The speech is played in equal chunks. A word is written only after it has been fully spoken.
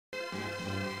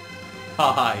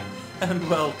Hi, and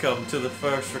welcome to the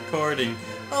first recording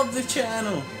of the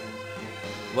channel.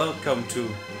 Welcome to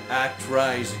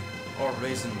ActRaiser. Or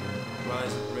raisin,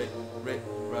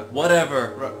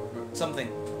 Whatever. something.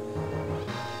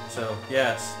 So,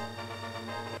 yes.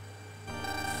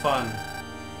 Fun.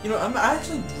 You know, I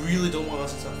actually really don't want to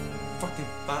listen to a fucking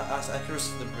fat ass actress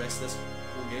for the rest of this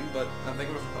whole game, but I think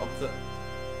we're up to it.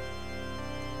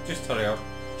 Just hurry up.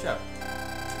 Shut up.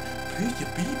 Put your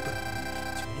beeper.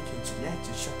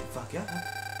 Just shut the fuck up.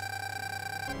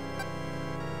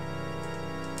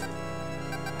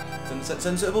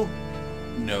 Sound suitable?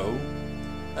 No.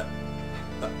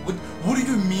 What do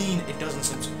you mean it doesn't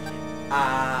sound suitable?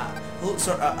 Hello,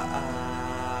 sir,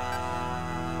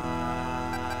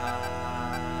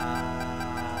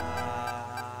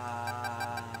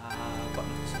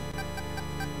 buttons.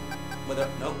 Whether,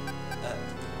 no,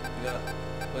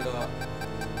 we got,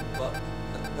 what?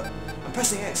 I'm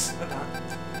pressing X, what that?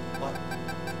 What?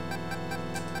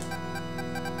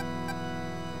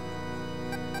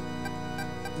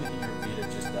 Your Vita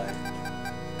just died.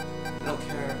 I don't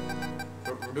care.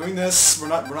 We're doing this. We're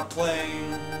not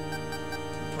playing.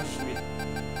 Push me.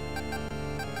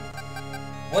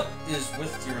 What is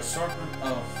with your assortment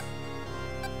of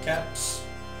caps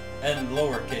and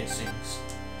lower casings?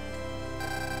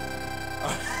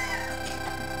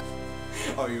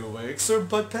 Are you awake, sir,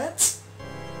 butt pets?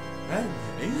 And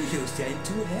Angel's trying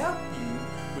to help you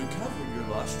recover your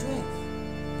lost strength.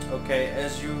 Okay,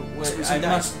 as you... So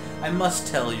I must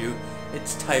tell you,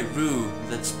 it's Tyru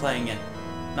that's playing it,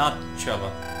 not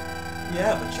Chubba.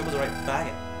 Yeah, but Chubba's a right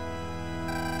faggot.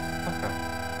 Okay.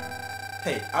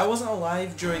 Hey, I wasn't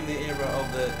alive during the era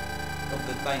of the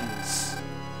things.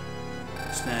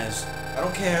 Snes. I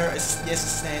don't care. It's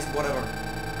Snes, whatever.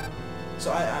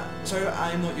 So sorry,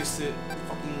 I'm not used to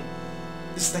fucking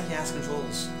these sticky ass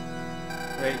controls.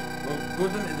 Right, well, go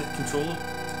down to the controller.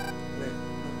 Wait,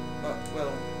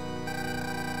 well,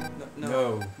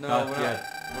 No, not we're yet.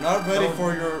 We're not ready No.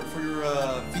 for your Right,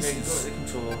 go to feces. the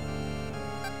controller.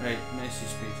 Right, nice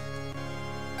speed.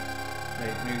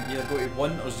 Right, now either go to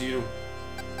 1 or 0.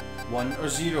 1 or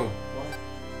 0. What?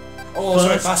 Oh,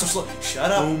 sorry, fast or slow.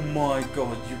 Shut up. Oh my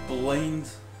god, you're blind.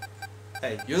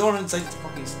 Hey, you're the one inside the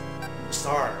fucking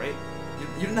star, right?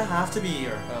 You didn't have to be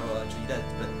here. Oh, well, actually, you did,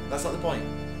 but that's not the point.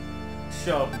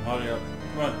 Shut up and hurry up.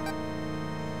 Come on.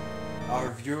 Our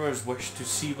viewers wish to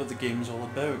see what the game is all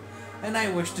about, and I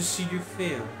wish to see you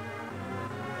fail.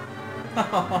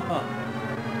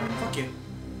 Fuck you.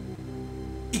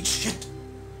 Eat shit.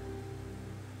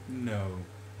 No.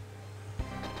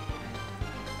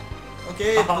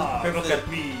 Okay, prepare for Look the at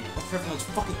me. everyone's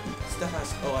fucking stiff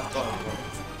ass. Oh, I thought it was.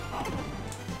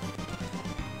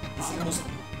 This is the most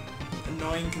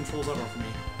annoying controls ever for me.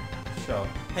 Shut up.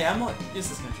 Hey, I'm not used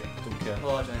to this kind of shit. Don't care.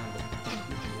 Well, actually, I am, but...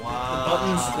 The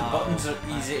Wow. buttons are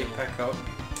easy to pick up,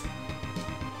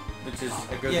 which is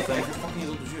a good Yeah, thing. if you're fucking as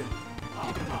old as you.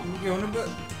 You know, but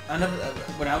I never.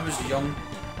 When I was young,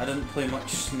 I didn't play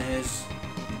much Snes.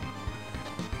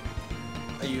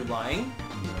 Are you lying?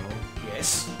 No.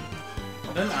 Yes. I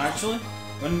didn't actually.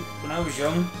 When I was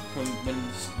young,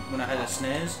 when I had a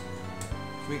Snes,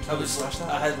 Can I we slash that?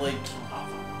 I had like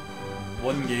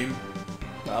one game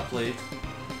that I played,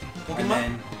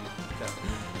 Pokemon?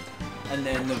 and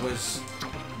then there was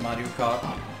Mario Kart.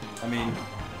 I mean,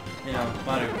 you know,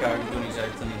 Mario Kart, you don't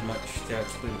exactly need much to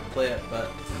actually play it,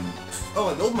 but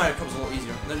Oh, the old Mario Kart was a lot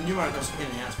easier. The new Mario Kart's a pain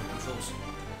in the ass for controls.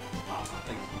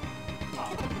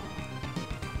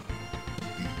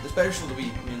 Especially the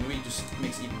Wii. I mean, the Wii just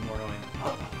makes it even more annoying. I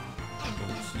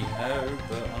don't see how,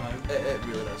 but It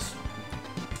really does.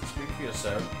 speak for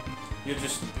yourself. You're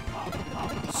just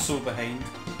so behind.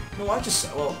 No, well,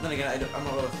 then again, I'm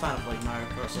not really a fan of like Mario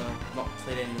Kart, so I've not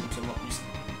played any of them, so I'm not used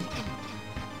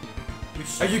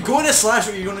to... Are you going to slash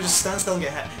or are you going to just stand still and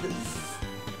get hit?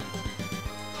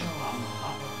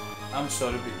 I'm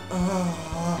sorry,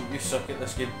 but you suck at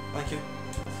this game. Thank you.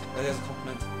 That is a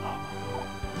compliment.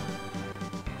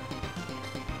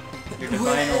 You're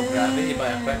defying all gravity by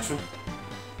a pixel.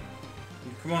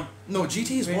 Come on. No,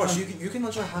 GT is Wait, worse. no. You can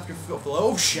literally have your foot off the...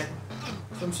 Oh shit!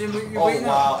 So I'm saying, what you're Oh waiting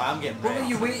wow, on? I'm getting What wrecked. were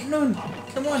you waiting on?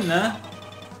 Come on now.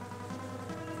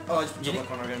 Oh, I just jumped in the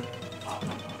corner again.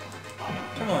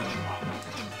 Come on.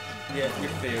 Yeah, you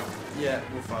failed. Yeah,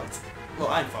 we're fucked. Well,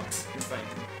 I'm fucked. You're fine.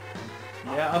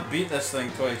 Yeah, I beat this thing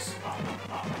twice.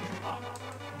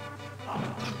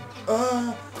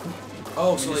 Oh,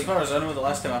 I so mean, like... as far as I know, the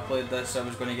last time I played this, I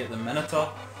was going to get the Minotaur.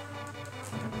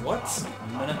 What?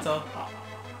 Minotaur.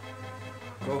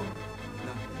 Go. No.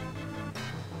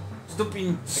 Stop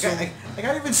being so... I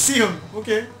can't even see him.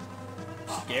 Okay.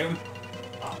 Scare him.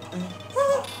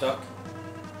 Duck.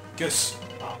 Goose.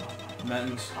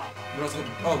 Mittens. We're not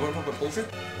talking, oh, we're talking about poultry?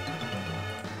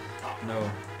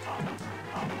 No.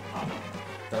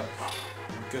 Duck.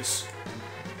 Goose.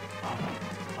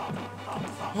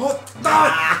 What?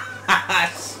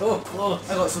 Ah! So close.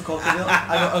 I got so cocky there.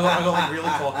 I got like really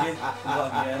cocky.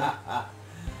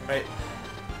 Right.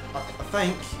 I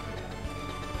think.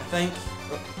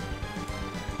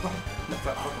 No,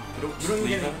 fuck. We don't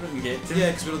even get to. Yeah,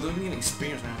 because we don't even get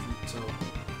experience or anything. So.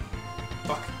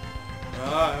 Fuck.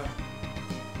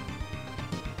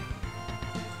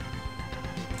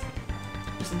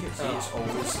 It's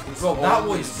always. Well,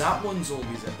 that one's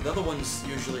always it. The other one's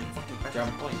usually fucking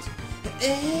jump points.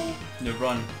 No,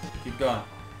 run. Keep going.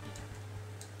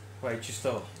 Wait, you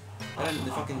stop. I didn't.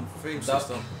 The fucking frames Duck.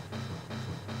 stop.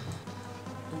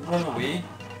 Don't run away.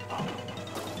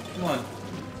 Come on.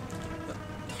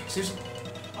 Seriously?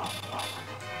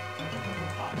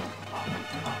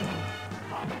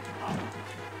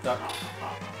 Duck.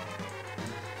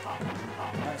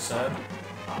 That's it.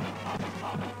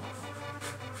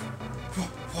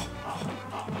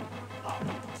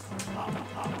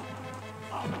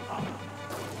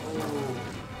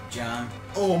 Jam.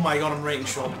 Oh my god, I'm writing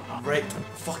shot. Wrecked.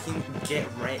 Fucking get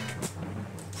wrecked.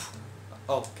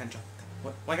 Oh, can't jump.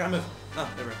 What? Why can't I move? Oh,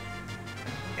 there we go.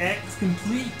 X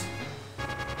complete.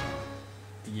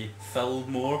 Do you fill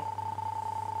more?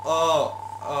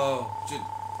 Oh, dude.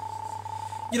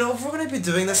 You know, if we're gonna be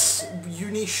doing this, you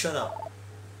need to shut up.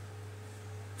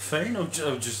 Fine, I'll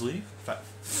just leave.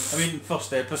 I mean,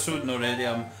 first episode and already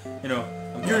I'm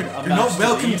You're not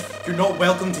welcome. You're not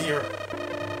welcome here.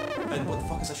 And what the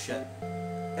fuck is this shit?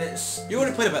 It's... You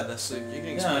already played a bit of this, so you can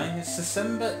explain. Yeah, it's the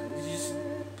Sim bit. You just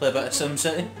play a bit of Sim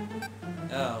City.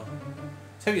 Oh.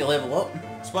 It's how you level up.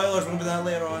 Spoilers, we're gonna do that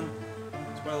later on.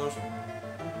 Spoilers.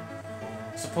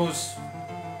 Suppose...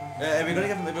 Are we gonna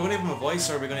give him a voice,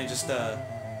 or are we gonna just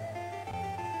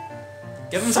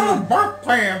give him some some work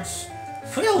plants.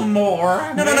 Feel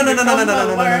more. No,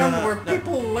 Where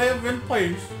people live in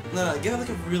peace. No, give it like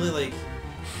a really like.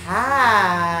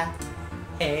 Hi.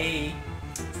 Hey.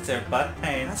 It's their butt That's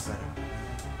pants. better.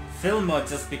 Fillmore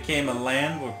just became a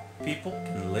land where people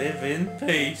can live in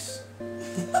peace.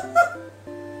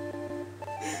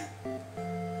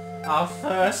 Our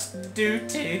first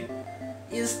duty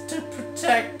is to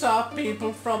protect our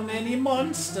people from any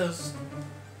monsters.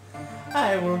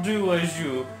 I will do as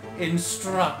you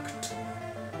instruct.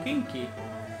 Pinky,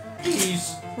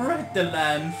 please rid the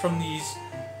land from these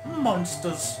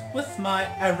monsters with my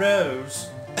arrows.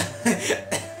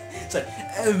 Sorry,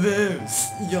 arrows,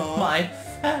 yeah. My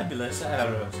fabulous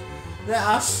arrows. There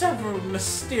are several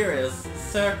mysterious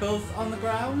circles on the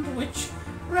ground which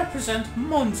represent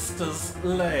monsters'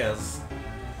 lairs.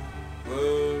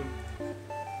 Whoa.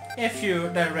 If you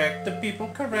direct the people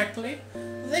correctly,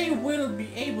 they will be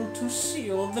able to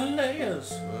seal the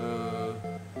layers.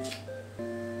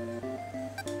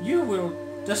 You will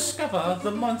discover the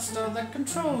monster that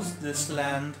controls this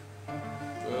land.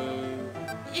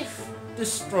 If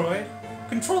destroyed,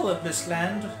 control of this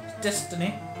land,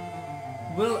 Destiny,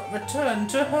 will return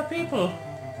to her people.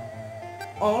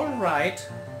 All right,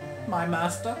 my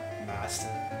master.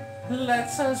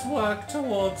 Let us work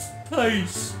towards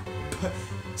peace.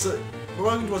 So, we're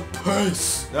working towards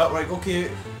peace. No, right, okay. You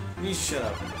need to shut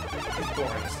up. It's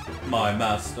boring. My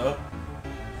master.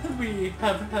 We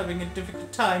have having a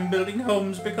difficult time building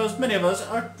homes because many of us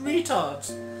are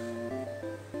retards.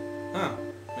 Huh.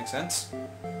 Makes sense.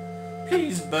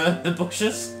 Please burn the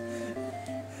bushes.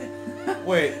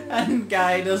 Wait. And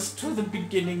guide us to the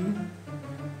beginning.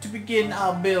 To begin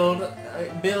our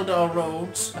build our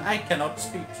roads. I cannot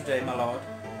speak today, my lord.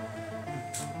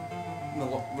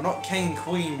 No, we're not king and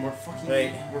queen. We're fucking.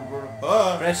 Right.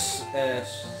 We're Press.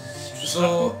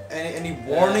 So, any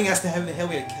warning as to how the hell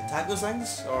we attack those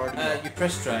things, or? You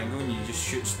press triangle and you just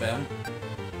shoot sperm.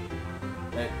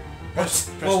 Right. Press.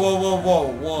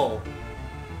 Whoa.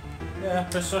 Yeah,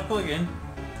 press circle again.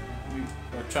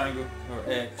 Or triangle, or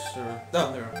X, or...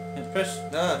 No, there. Yeah, press...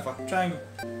 No, fuck. Triangle.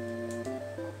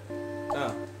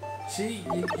 Oh. See,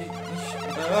 you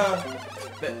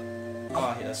But... Oh,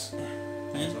 I hate this.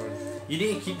 You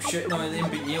need to keep shooting on them,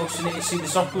 but you also need to see the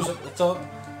circles at the top.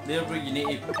 There where you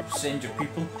need to send your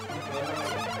people.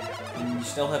 And you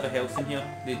still have a health in here.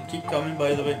 They keep coming,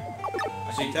 by the way.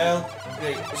 I can tell.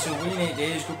 Right, so what you need to do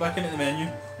is go back into the menu.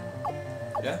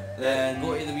 Yeah? Then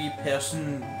go to the wee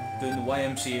person doing the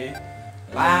YMCA.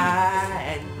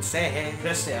 YMCA.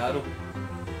 Press the arrow.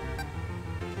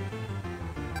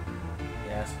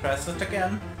 Yes, press it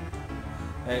again.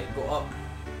 Right, go up.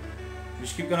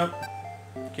 Just keep going up.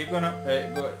 Keep going up.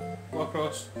 Right, go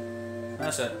across.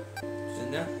 That's it.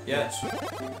 Yeah? Yes.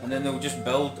 And then they'll just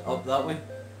build up that way.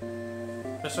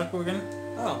 Press circle again.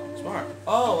 Oh, smart.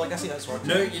 Oh, like I see that's working.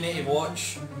 Now you need to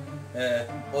watch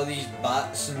all these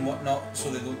bats and whatnot so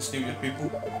they don't steal your people.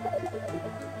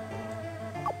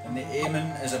 And the aiming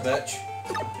is a bitch.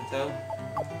 I can tell.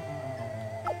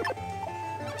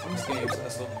 These games like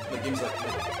this though. Like games like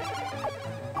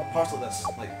parts like this.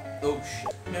 Like, oh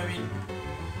shit. I mean,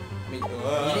 you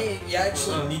uh,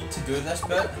 actually need to do this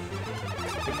bit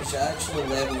because it actually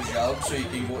levels you up so you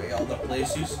can go to other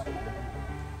places.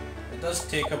 It does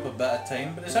take up a bit of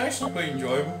time, but it's actually quite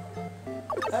enjoyable.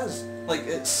 it is. Like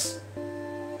it's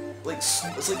like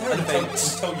tower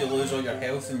defense. Until you lose all your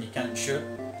health and you can't shoot.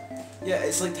 Yeah,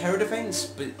 it's like tower defense,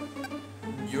 but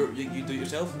you do it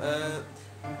yourself.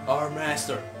 Our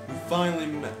master, we finally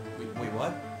wait,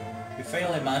 what? We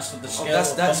finally mastered the Oh, skill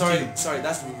of that's hunting. sorry,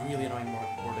 that's really annoying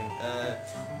wording.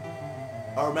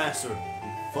 Our master, we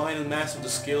finally mastered the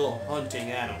skill of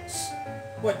hunting animals.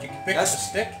 What, you can pick up a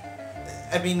stick?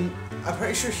 I mean, I'm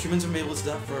pretty sure humans have been able to do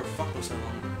that for fuck knows how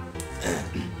long.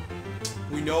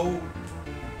 we know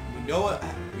it.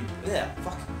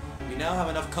 We now have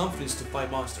enough confidence to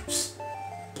fight monsters.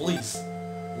 Please,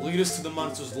 lead us to the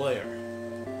monster's lair.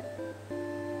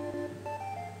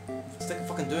 What's they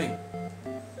fucking doing?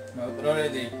 No, they're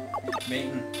already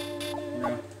making, you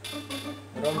know,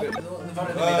 they've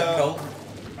already made a cult.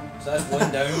 So that's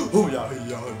one down. Oh yeah.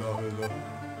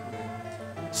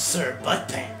 Sir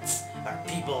Buttpants, our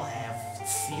people have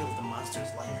sealed the monster's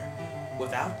lair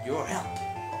without your help.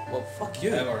 Well, fuck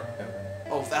you. Ever.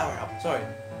 Oh, with our help. Sorry.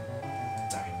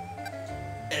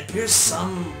 It appears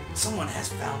someone has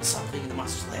found something in the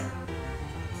monster's lair.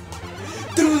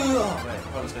 Oh, right.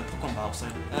 I was gonna put on Bob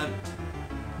sign.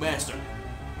 Master,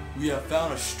 we have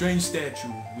found a strange statue.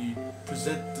 We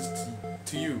present this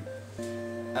to you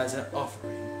as an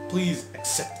offering. Please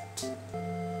accept it.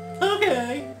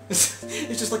 Okay.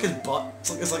 It's just like his butt.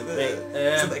 It's like the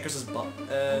it's like Icarus's butt.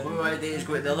 What I do is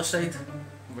go to the other side.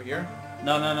 Over here.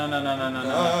 No.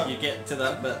 You get to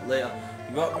that bit later.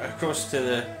 You go across to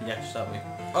the yes that way.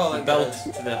 Oh, You like build this.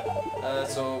 to the.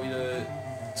 So we do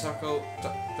circle.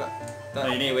 No,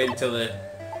 you need to wait until the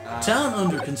town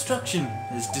under construction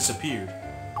has disappeared.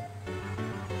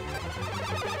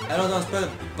 I don't know,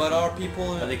 but our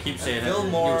people But they keep saying it.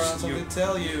 Fillmore You'll- have something to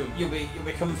tell you. You'll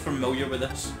become familiar with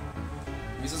this.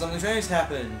 You said something strange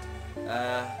happened.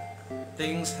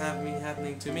 Things have been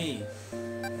happening to me.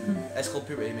 It's called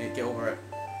puberty, mate. Get over it.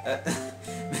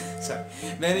 Sorry.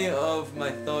 Many of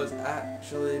my thoughts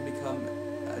actually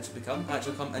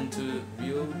come into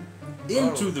real.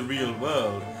 Into the real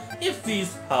world. If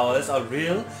these powers are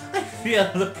real, I feel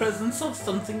the presence of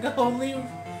something holy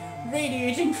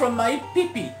radiating from my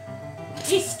pee-pee.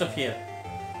 East of here.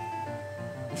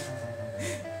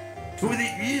 To the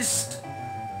east.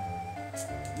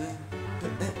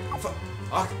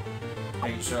 Fuck.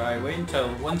 Right, so I wait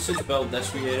until once it's built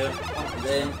this way area,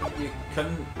 then you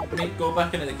can go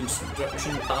back into the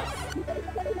construction path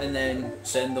and then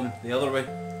send them the other way.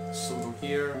 So go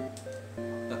here.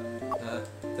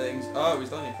 Things. Oh, he's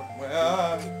done it.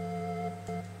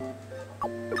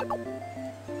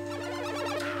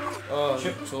 Oh,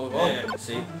 Shoot. so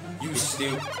See, you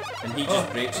steal and he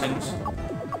just breaks things.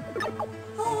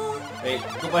 Right,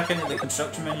 go back into the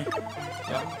construction menu.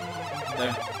 yeah.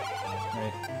 Down.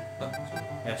 Right.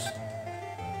 Yes.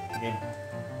 Again.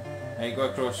 Right, go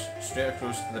across, straight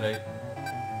across to the right.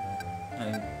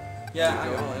 And Yeah, I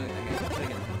There you go.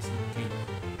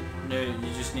 know. now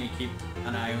you just need to keep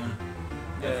an eye on.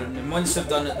 Yeah. And once they've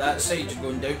done it that side, you're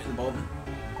going down to the bottom.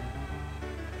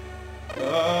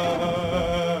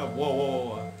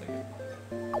 Whoa.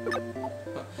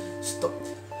 Stop.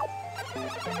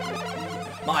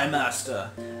 My master.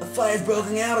 A fire's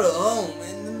broken out at home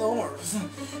in the north.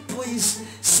 Please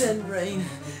send rain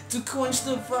to quench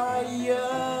the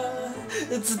fire.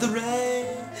 It's the rain.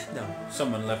 No.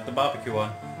 Someone left the barbecue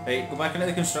on. Right, go back into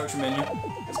the construction menu.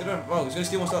 It's gonna. Oh, he's gonna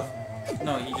steal my stuff.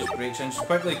 No, he just breaks in. Just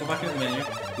quickly go back into the menu.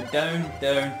 Go down.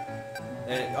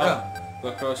 Go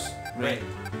across. Right.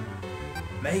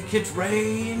 Make it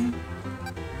rain.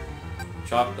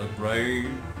 Chocolate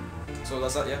rain. So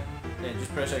that's that, yeah. Yeah,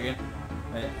 just press it again.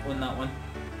 Right, on that one.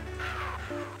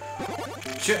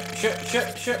 Shit. Yeah,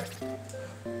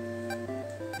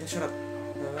 shut up.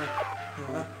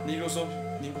 Need to go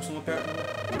aperto.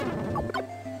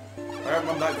 Alright,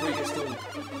 I'm back before you get stolen.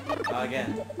 Again.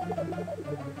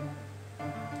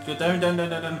 Go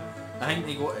down. I think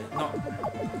they go. No.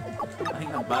 I think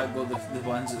that back go the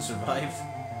ones that survive.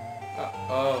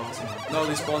 No,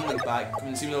 they spawn like back. I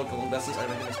mean, even though for long distance, I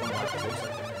reckon they spawn back.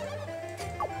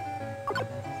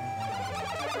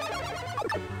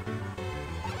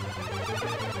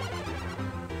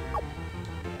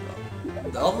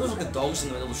 The other's like a dog's in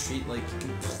the middle of the street, like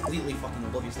completely fucking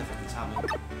oblivious to everything's happening.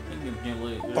 I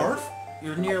think Barf?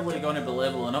 you're nearly going to be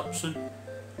leveling up soon.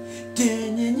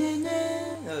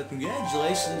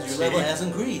 Congratulations, your level has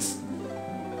increased.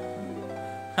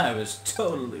 I was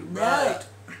totally right.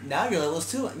 Now your level is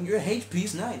 2 and your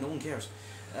HP's 9, no one cares.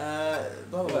 Blah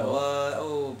blah blah.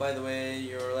 Oh, by the way,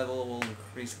 your level will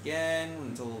increase again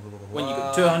until blah, blah, blah, When you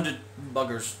get 200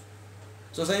 buggers.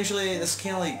 So essentially, it's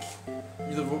kind of like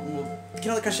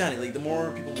Christianity. Like the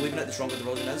more people believe in it, the stronger the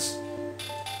religion is.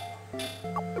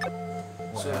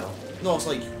 So no, it's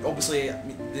like obviously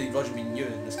the religion being you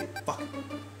in this game. Fuck.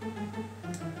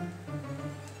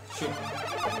 Shoot.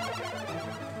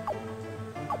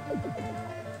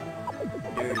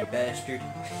 Dirty bastard. I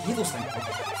hate those things.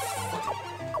 Fuck.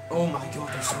 Oh my god,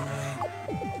 they're so annoying.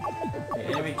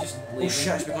 Hey, anyway, just leave. Oh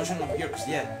shit, I should be concentrating over here, cause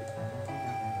yeah,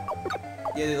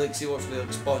 they like see what's they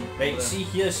like spawn. Right, see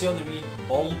here, see all the wee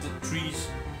bald trees?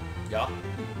 Yeah.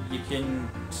 You can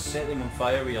set them on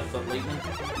fire with your third lightning.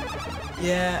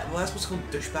 Yeah, well that's what's called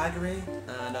douchebaggery,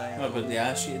 and I. Oh, but they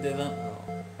ask you to do that?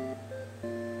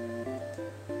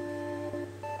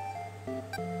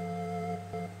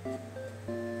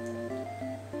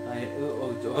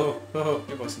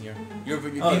 You're bossing here.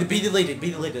 Be the lady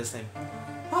this time.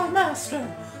 Oh,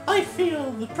 Master, I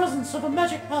feel the presence of a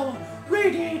magic power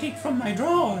radiating from my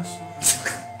drawers.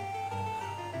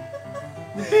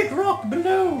 The big rock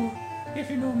below, if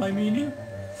you know my meaning.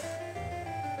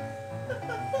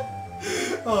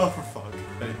 Oh, for fuck.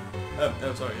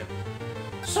 Oh, sorry,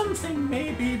 yeah. Something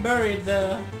may be buried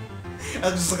there.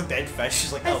 That's just like a dead fish.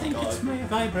 She's like, I oh think god. it's my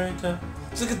vibrator.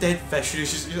 It's like a dead fish.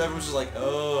 Everyone's just like,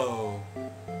 oh.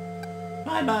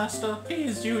 My master,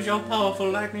 please use your powerful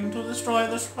lightning to destroy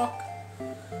this rock.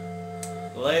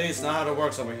 Lady, it's not how it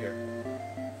works over here.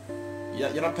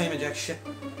 Yeah, you're not paying me jack shit.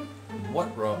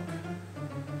 What rock?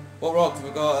 What rock?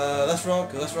 We've got this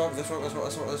rock, this rock, this rock, this rock,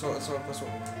 this rock, this rock, this rock, this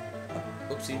rock.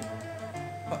 Oopsie.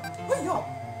 What y'all?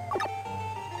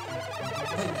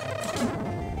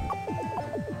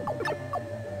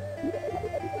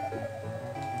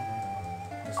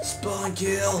 Spawn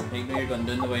kill! Right now you're going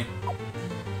down the way.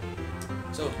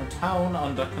 So, A town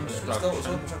under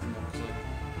construction.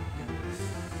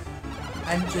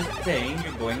 I'm just saying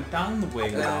you're going down the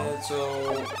way now.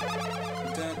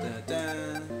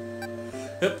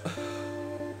 Yep.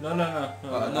 No.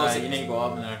 No, You need to go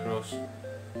up and then across.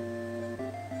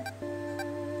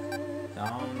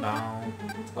 Down.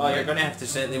 Oh, you're gonna have to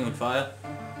set them on fire.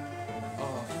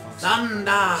 Oh, fuck.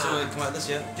 Thunder! So, come out this,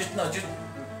 yeah? Just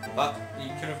What? you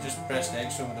could have just pressed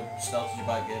X over the started you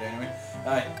back there anyway.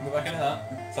 Aye, go back into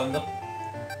that. Thunder.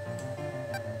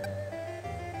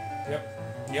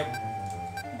 Yep.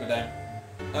 Go down.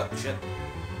 Oh, shit.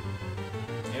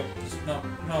 Yep.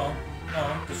 No.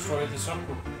 Destroy the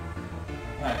circle.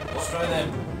 Alright, destroy them.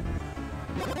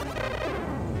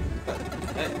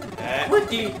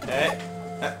 What?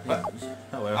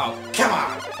 Oh well. Oh, come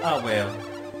on! Oh well.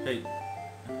 Hey,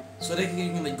 So I think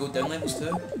you can like go down levels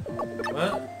too?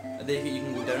 what? I think you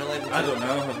can go down a level too? I don't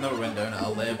know. I've never went down at a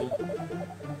level.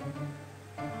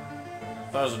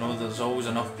 As far as I know, there's always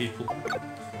enough people.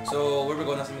 So where are we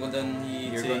going? I think we're going down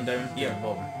here. You're going down here,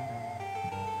 bottom.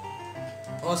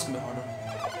 Oh, it's gonna be harder.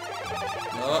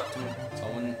 No,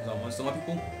 someone still my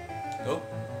people. Nope.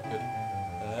 Good.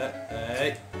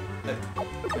 Hey. Right,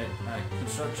 aye,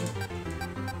 construction.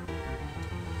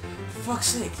 For fuck's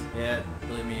sake. Yeah,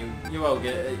 believe me, you will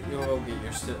get it. You will get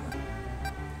used to it.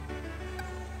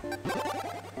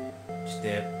 Just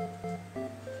dead.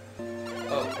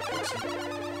 Oh, fuck's sake.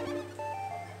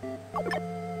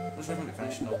 Let's wait for me to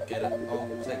finish and I'll get it.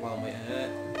 I'll take while I'm waiting.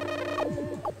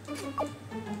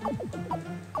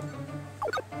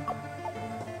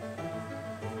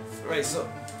 Right, so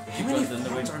how many going down the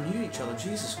farms way. are near each other?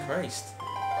 Jesus Christ.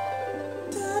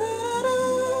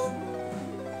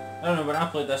 I don't know, when I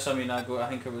played this, I mean, I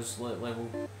think it was level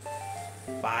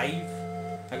 5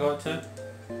 I got to.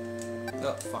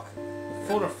 Oh, fuck.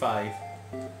 4 or 5. It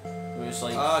was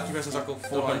like Keep pressing circle.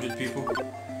 400 people.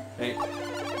 Right,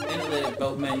 into the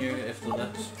build menu after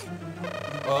this.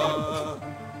 Oh,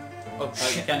 Right, you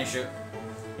shit. can't shoot.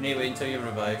 You need to wait until you're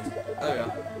revived. There we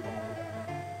go.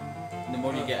 And the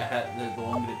more you get a hit, the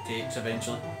longer it takes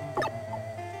eventually.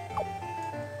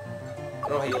 I don't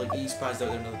know how you like ease pads out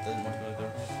there and doesn't want to go out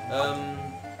there.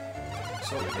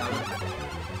 So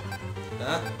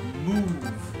that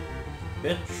Move,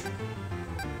 bitch.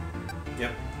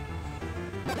 Yep.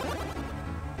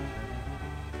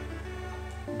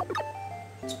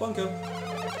 spawn kill.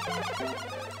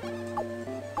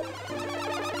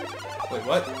 Wait,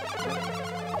 what?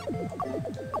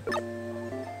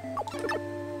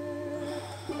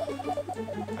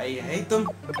 I hate them.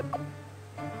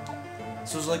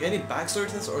 So is like any backstory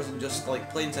to this, or is it just like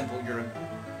plain simple, you're a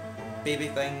baby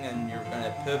thing and you're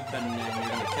gonna poop and you're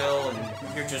gonna kill and...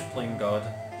 You're just playing God.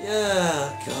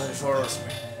 Yeah, God, it's horrible.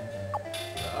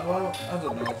 Well, I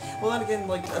don't know. Well then again,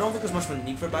 like, I don't think there's much of a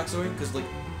need for a backstory, because like,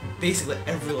 basically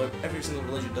every single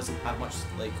religion doesn't have much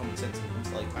like common sense when it comes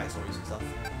to like backstories and stuff.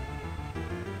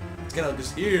 It's kind of like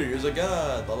just here's a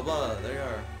god, blah blah blah, there you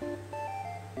are.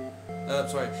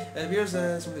 Sorry. Here's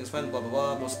something that's found, blah blah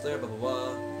blah, most there, blah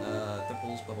blah blah,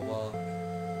 temples, blah blah blah.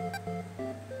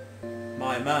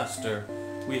 My master,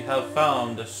 we have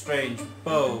found a strange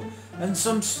bow and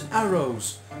some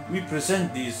arrows. We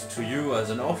present these to you as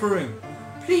an offering.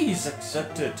 Please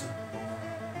accept it.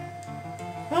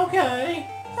 Okay.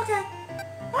 Okay.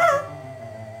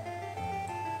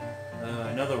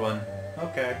 Another one.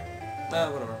 Okay.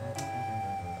 Whatever.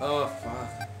 Oh,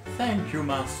 fuck. Thank you,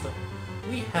 master.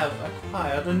 We have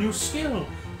acquired a new skill.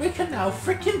 We can now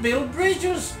freaking build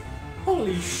bridges.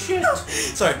 Holy shit.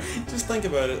 Sorry, just think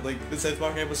about it, like the South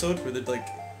Park episode where they're like,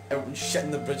 everyone's shitting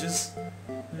the bridges.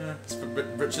 Yeah. It's for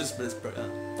bridges, but it's...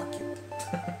 fuck you.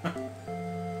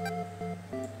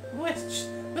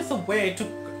 With a way to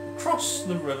cross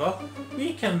the river,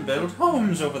 we can build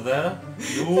homes over there.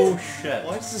 Oh shit.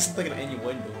 Why does this sound like an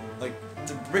innuendo? Like,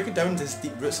 to break it down to its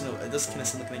deep roots, and it does kind of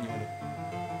sound like an innuendo.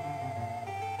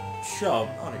 Shut up.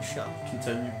 Alright, shut up.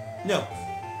 Continue. No.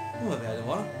 Well, maybe I don't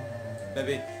want to.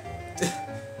 Maybe...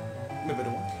 maybe I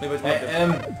don't want to. Maybe I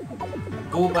want to.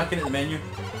 Go back into the menu.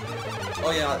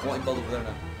 Oh yeah, I want to build over there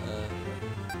now.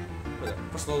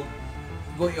 First of all,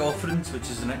 Go to your offerings, which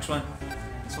is the next one.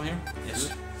 this one here? Yes.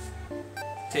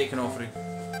 Take an offering.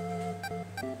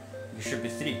 There should be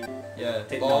 3. Yeah,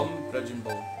 Take bomb, bridge and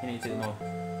bow. You need to take them all.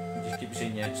 You just keep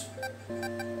saying yes.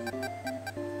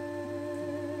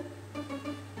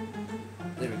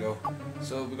 There we go.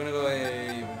 So we're gonna go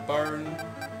burn.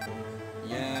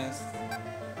 Yes.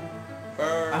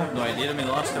 Burn. I have no idea. I mean,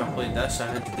 the last time I played this, I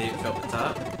had to date it up the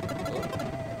top.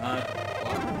 I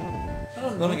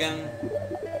don't know. Then again,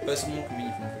 but it's more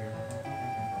convenient from over here.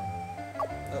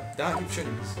 Damn, keep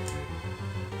shooting this.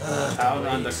 Town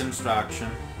under construction.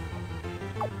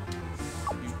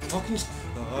 You fucking...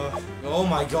 oh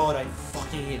my god, I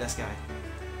fucking hate this guy.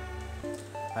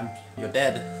 You're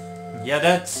dead. You're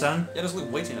dead, son. Yeah, just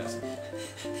look way too nice.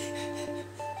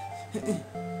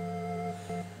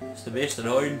 It's the most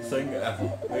annoying thing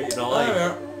ever. Right in There we life.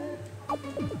 are.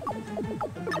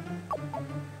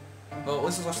 Well,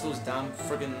 let's just watch those damn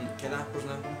friggin' kidnappers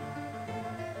now.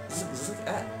 Is this like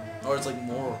it? Or it's like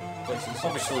more places?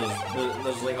 Obviously,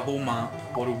 there's like a whole map,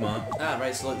 world map. Ah,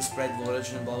 right, so like the spread of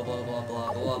religion and blah blah blah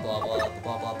blah blah blah blah blah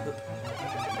blah blah poop.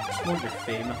 It's more your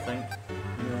fame, I think.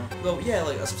 Yeah. Well, yeah,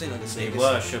 like that's what I'm saying, like the They same.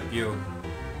 worship you.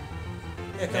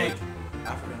 Yeah, kind Right. of like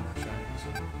African China.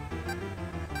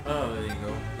 Oh, there you go.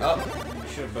 Oh, You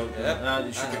should have built Yep. that.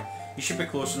 You should be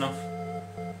close enough.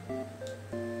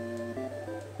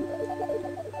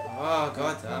 oh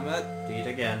god damn it. Do it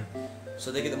again.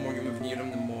 So they get the more you move near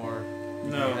them, the more you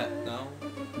No. hit. No.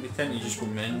 They tend to just go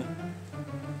mental.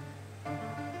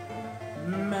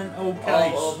 Mental Oh,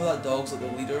 case. oh, that dog's like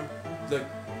the leader. He's like,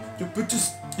 you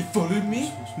bitches, you following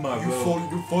me? It's my You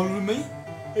world. following me?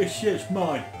 This shit's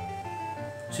mine.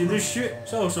 See this shit?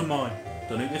 It's also mine.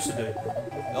 Done it yesterday.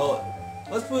 Oh,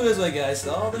 let's put it this way, guys.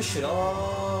 All this shit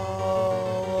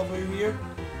all over here.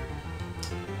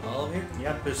 All over here.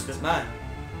 Yeah, pissed it. It's mine.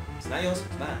 It's not yours.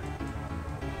 It's mine.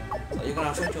 So you're gonna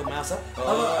have to shut your mouth up.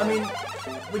 I mean,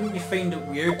 wouldn't you find it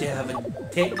weird to have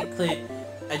technically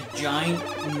a giant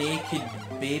naked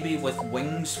baby with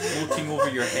wings floating over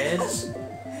your heads?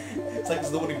 it's like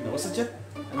there's no one even noticed it.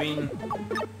 I mean,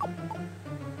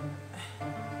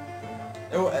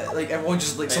 Like everyone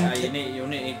just like some you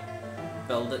need to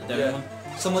build it down. Yeah. One.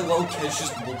 some like little kids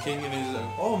just looking and he's like,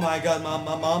 oh my god, mom.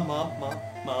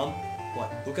 What?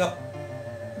 Look up.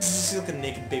 This is like a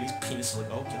naked baby's penis.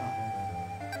 Like, oh god.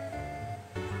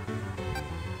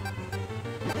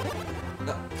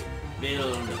 No.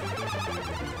 Build.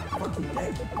 Fucking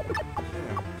dead.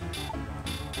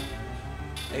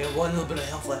 I got one little bit of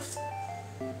health left.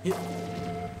 Yep.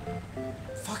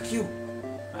 Fuck you.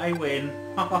 I win.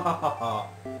 Ha ha ha ha ha.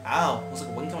 Ow. It was like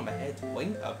a wing coming on my head.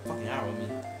 Wing? A fucking arrow, I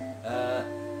mean.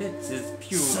 It is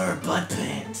pure. Sir Butt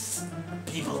Pants.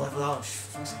 People have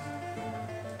lost.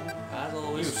 As You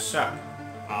always. suck.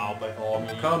 Ow, before me.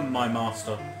 Come, my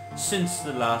master. Since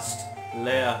the last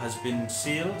layer has been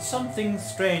sealed, something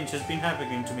strange has been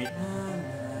happening to me.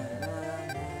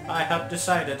 I have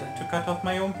decided to cut off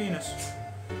my own penis.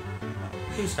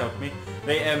 Please help me.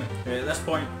 Right, at this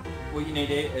point, what you need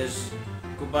to do is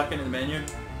go back into the menu.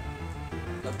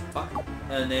 The fuck?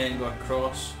 and then go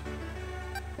across,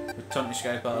 return to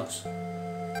Sky Palace,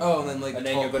 Oh, and then like and the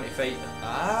then top. you're going to fight.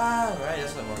 Ah, right,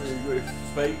 that's how it works. You're going to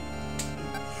fight.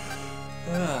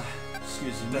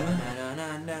 Excuse me.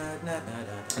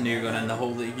 And you're going in the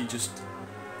hole that he just...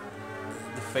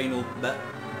 The final bit.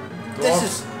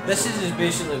 This is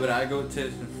basically what I go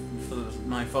to for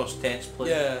my first test play.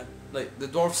 Yeah, like the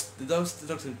dwarfs dug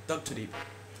too deep.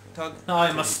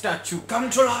 I'm a statue, come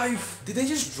to life! Did they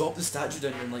just drop the statue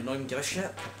down here and like not even give a shit?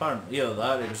 Apparently, yeah,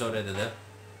 that it was already there.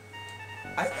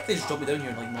 I think they just dropped it down here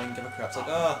and like not even give a crap. It's like,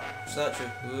 ah, statue,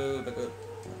 ooh, but good.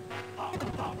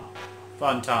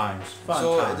 Fun times. Fun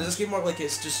So times. does this game work like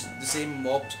it's just the same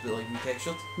mobs but like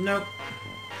retextured? Nope.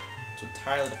 It's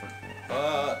entirely different.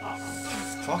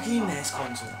 Fucking NES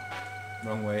console.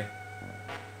 Wrong way.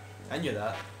 I knew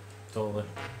that. Totally.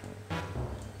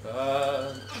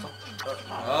 I'm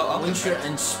Once you're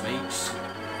in spikes,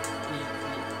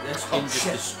 this game just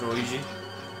shit. destroys you.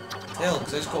 Hell,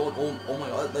 because I just got like, oh my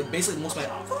god, like basically most of my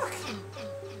fuck.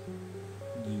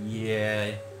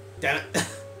 Yeah. Damn it. I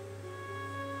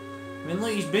mean,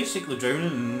 like, he's basically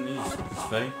drowning and he's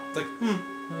fine. It's like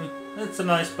It's a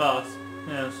nice bath.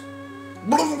 Yes.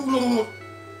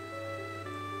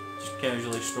 Just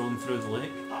casually strolling through the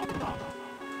lake.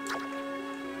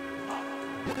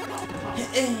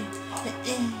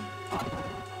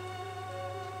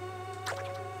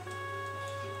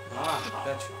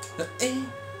 bitch.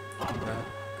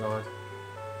 God.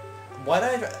 Why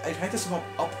did I tried to swim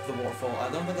up the waterfall? I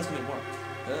don't think that's gonna work.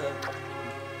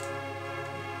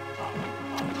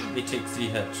 They take 3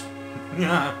 hits.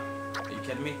 Are you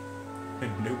kidding me?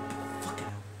 Nope. Fucking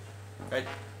hell. Right.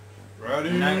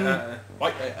 Ready? Now,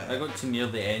 Right. I got to near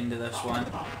the end of this one.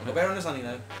 I got better understanding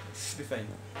now. Should be fine.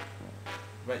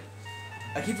 Right.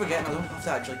 I keep forgetting I don't have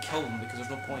to actually kill them because there's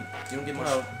no point. You don't get much.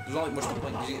 Well. There's not like much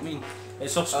point. Do you get me?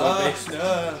 It's all score based.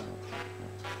 No.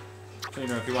 So, you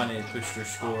know, if you want to push your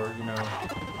score, you know.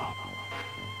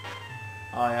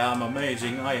 I am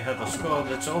amazing. I have a score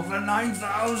that's over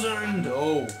 9,000.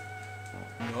 No.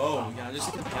 No. You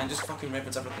can't just fucking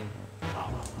reference everything.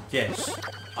 Yes,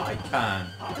 I can.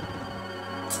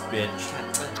 Bitch.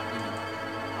 Can't.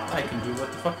 I can do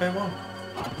what the fuck I want.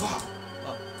 Oh,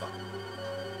 fuck.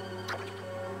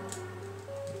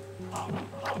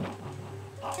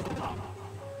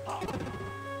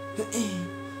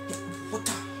 What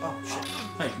the? Oh, shit.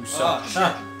 Hey, you suck.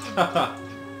 shit.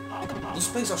 Those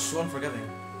spikes are so unforgiving.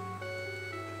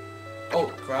 Oh,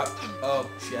 crap. Oh,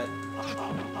 shit.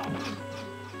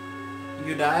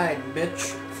 You died, bitch.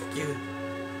 Fuck you.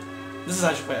 This is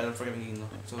actually quite an unforgiving game, though.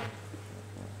 So.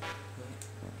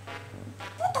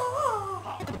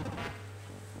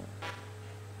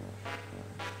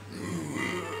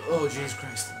 Oh, Jesus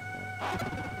Christ.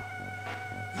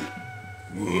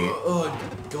 Oh,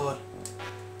 God.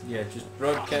 Yeah, just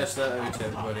broadcast that out to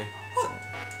everybody.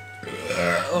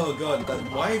 Oh, God.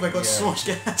 Why have I got so much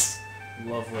gas?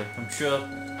 Lovely. I'm sure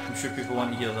people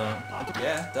want to hear that.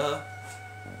 Yeah, duh.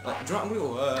 Like, do you know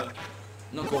what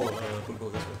I'm gonna go, not go, I'm gonna go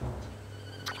this way.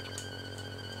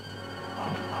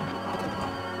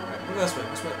 Right, go this way,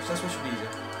 this way should be easier.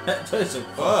 That's a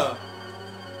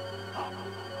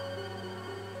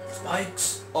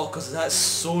spikes. Oh, cause that's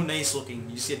so nice looking.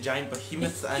 You see a giant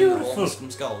behemoth It's and beautiful. all some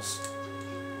skulls.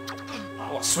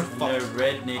 Oh, I swear to Now, fuck.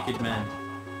 red naked man.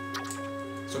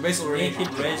 So basically we're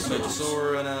Naked red so boots.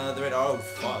 we're in the red, oh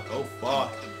fuck.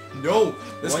 No!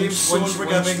 This game's so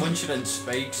unforgiving. Once you're in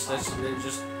spikes, it's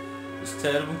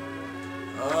terrible.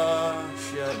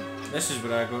 Shit. This is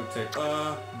what I go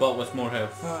to, but with more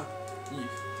health.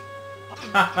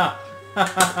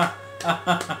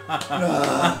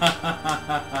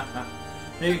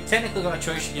 Now, you've technically got a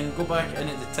choice. You can go back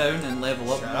into the town and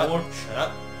level up more. Shut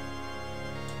up.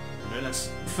 We're doing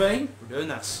this. Fine. We're doing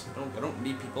this. I don't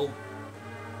need people.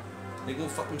 They go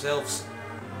fuck themselves.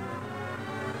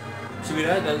 So we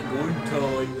had that going to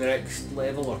like the next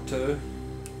level or 2.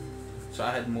 So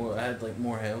I had more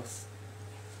health.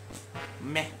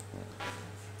 Meh.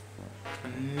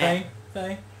 Fine.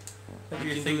 Fine. If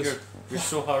you can think do this. you're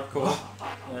so hardcore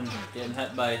and getting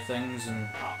hit by things and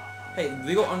Hey,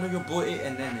 they go under your body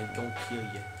and then they go kill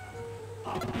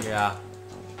you. yeah,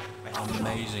 I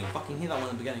amazing. fucking hate that one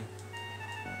in the beginning.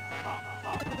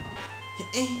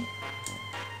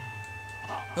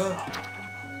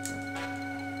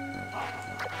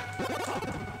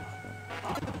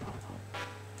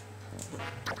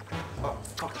 Oh,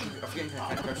 fuck, I'm forgetting how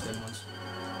to crouch down once.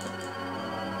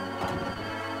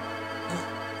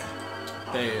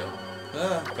 Fail.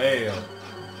 Fail.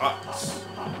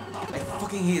 I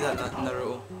fucking hate that in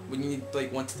Naruto. When you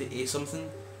like wanted to A something.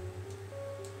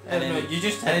 And no, then you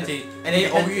just had to... and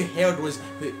then all you heard was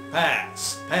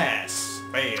pass, pass,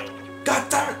 fail. God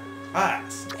damn it!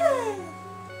 Pass.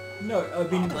 No, I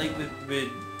mean like the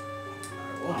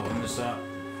what one was that?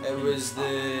 It was the I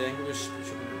think it was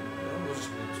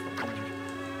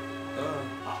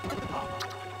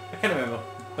I can't remember,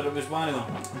 but it was one of them.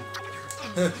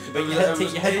 But you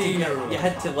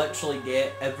had to literally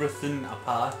get everything a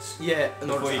pass. yeah, in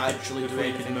order Before to you actually could, do before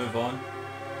you could anything. move on.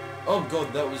 Oh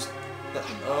god, that was that.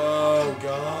 Oh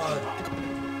god.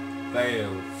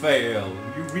 Fail, fail,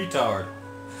 you retard.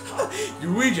 You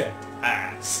reject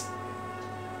ass.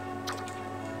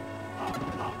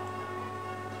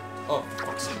 Oh, for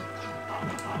fuck's sake.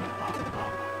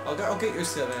 I'll get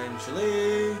used to it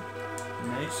eventually.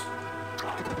 Nice.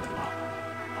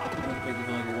 Looks like you've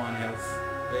only got one health.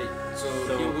 Right, so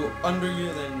he'll go under you,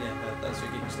 then yeah, that's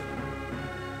what you get used to.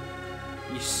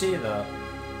 You say that.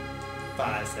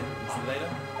 5 seconds later.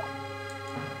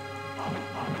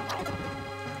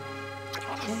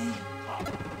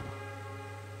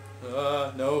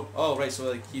 No. Oh, right, so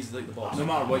like he's like the boss. No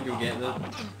matter what, you'll get there.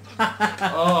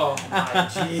 Oh my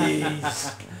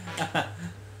jeez.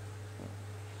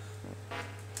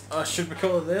 Should we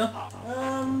call it there?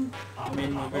 I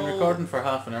mean, we've been recording for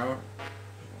half an hour.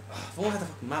 If only I had the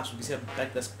fucking maps, we could see how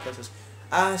big this place is.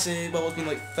 I say, well, it's been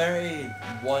like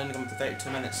 31 coming to 32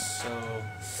 minutes, so...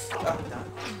 Oh,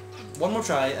 damn. One more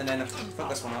try, and then fuck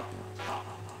this one up.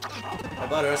 My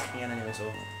bladder is kicking in anyway,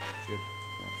 so... Shoot.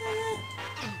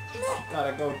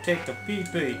 Gotta go take the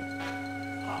pee-pee.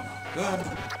 Good.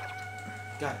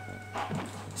 Got it.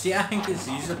 See, I think it's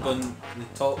easier done the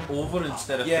top over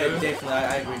instead of Yeah, through. definitely,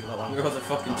 I agree with that one. We've got the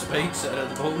fucking spikes that are at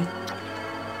the bottom.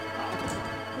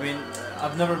 I mean,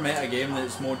 I've never met a game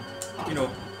that's more, you know,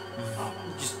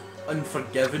 just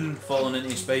unforgiving falling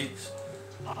into spikes.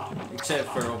 Except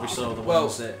for obviously all the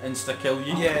ones that insta-kill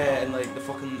you. Yeah, and like the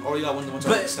fucking... Or that one, the ones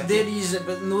that But sticky. they're easy,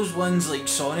 but in those ones like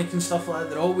Sonic and stuff like that,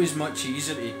 they're always much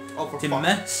easier to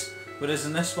miss. Whereas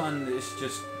in this one, it's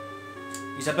just...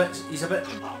 He's a bit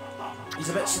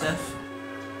stiff.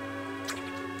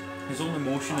 His only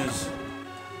motion is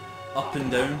up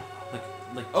and down,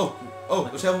 like. Oh,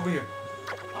 there's hell over here.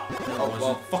 No, Oh, it well,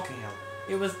 wasn't. fucking hell.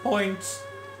 It was points.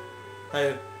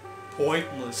 How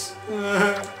pointless.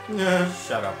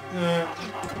 Shut up.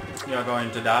 You're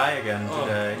going to die again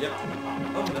today. Yep.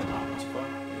 Oh, no, that's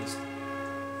fine. Yes.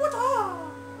 What are?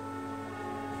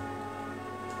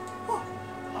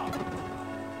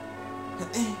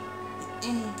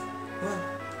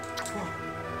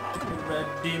 Red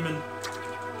demon.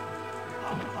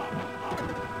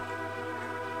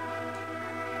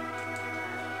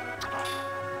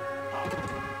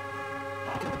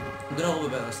 I'm gonna a little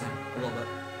bit better this time. A little bit.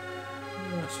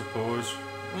 I suppose.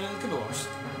 I mean, it could be worse.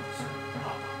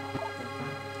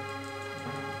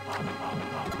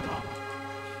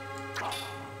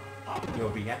 Your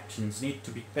reactions need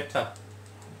to be better.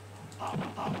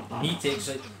 And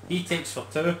he takes for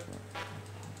 2.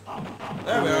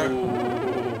 There we are.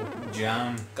 Oh,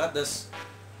 jam. Got this.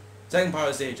 Second part of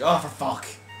the stage. Oh, for fuck.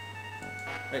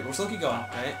 Right, we'll still keep going,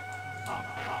 right?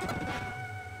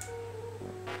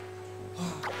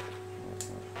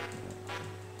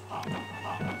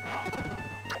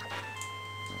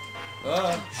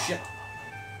 Oh, shit.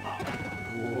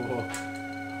 Whoa.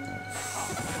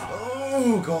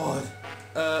 Oh, God.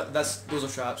 Those are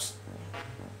traps.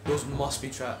 Those must be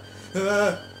traps.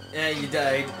 Yeah, you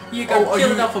died. You got Oh, are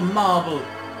killed you- off a marble.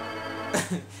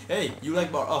 Hey, you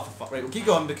like bar? Oh, for fuck. Right, we'll keep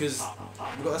going because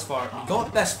we got this far. We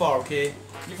got this far, okay?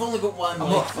 You've only got one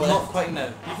I'm life not left. quite now.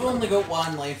 You've only got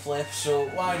one life left, so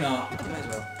why not? Might as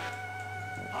well.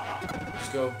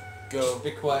 Just go. Go.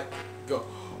 Be quick. Go.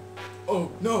 Oh,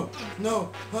 no. No.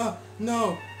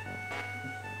 No.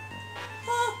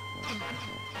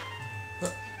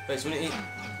 Right, so we need to eat.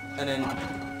 And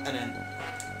then.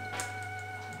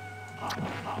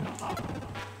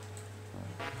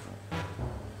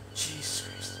 Jesus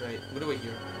Christ. Right, I'm gonna wait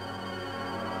here.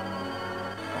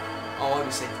 Oh, I'll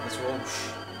be safe for this one.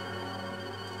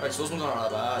 Oh, Alright, so those ones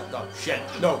aren't that bad. Oh, shit.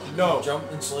 No.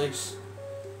 Jump and slice.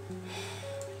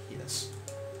 Hate this.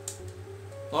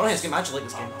 No, I don't hate this game. I actually like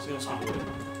this game. So you know, it's gonna be good.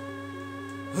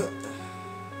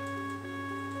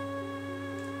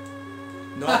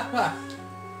 No.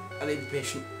 I need to be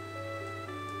patient.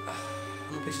 I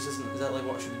know patience isn't exactly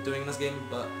what I should be doing in this game,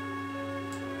 but...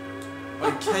 Are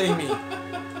you kidding me?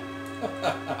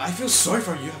 I feel sorry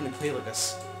for you having to play like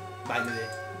this back in the day.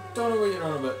 Don't know what you're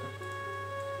on about.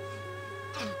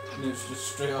 And it's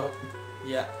just straight up.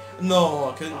 Yeah. No,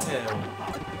 I couldn't tell.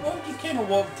 Well, you kind of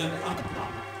walked in it.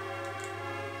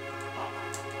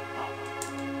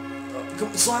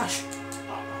 Come slash!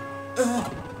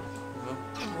 No.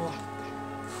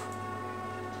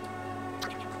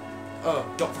 Oh,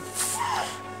 God.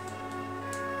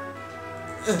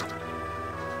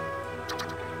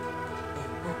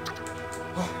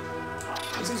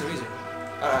 These things are easy.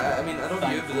 I mean, I don't know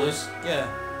you, but those. Yeah.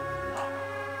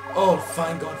 Oh,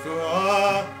 fine God.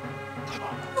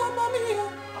 Mamma mia.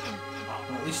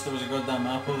 At least there was a goddamn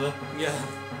apple there. Yeah.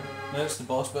 Now it's the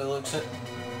boss by the looks of it.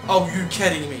 Oh, you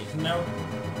kidding me? No.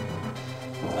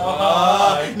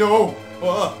 No.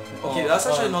 Okay, that's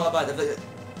actually not that bad.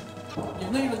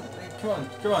 You've not even... Come on,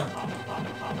 come on.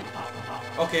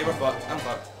 Okay, we're fucked. I'm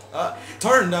fucked.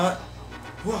 Turn that.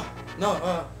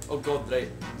 No. Oh God, right.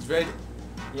 It's ready.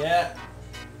 Yeah.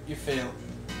 You fail.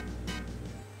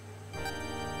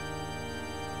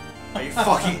 Are you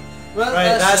fucking... Well,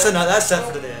 Right, that's it. enough. That's it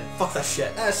for today. Fuck that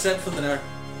shit. That's it for dinner.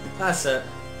 That's it.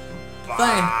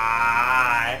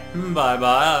 Bye. Bye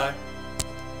bye.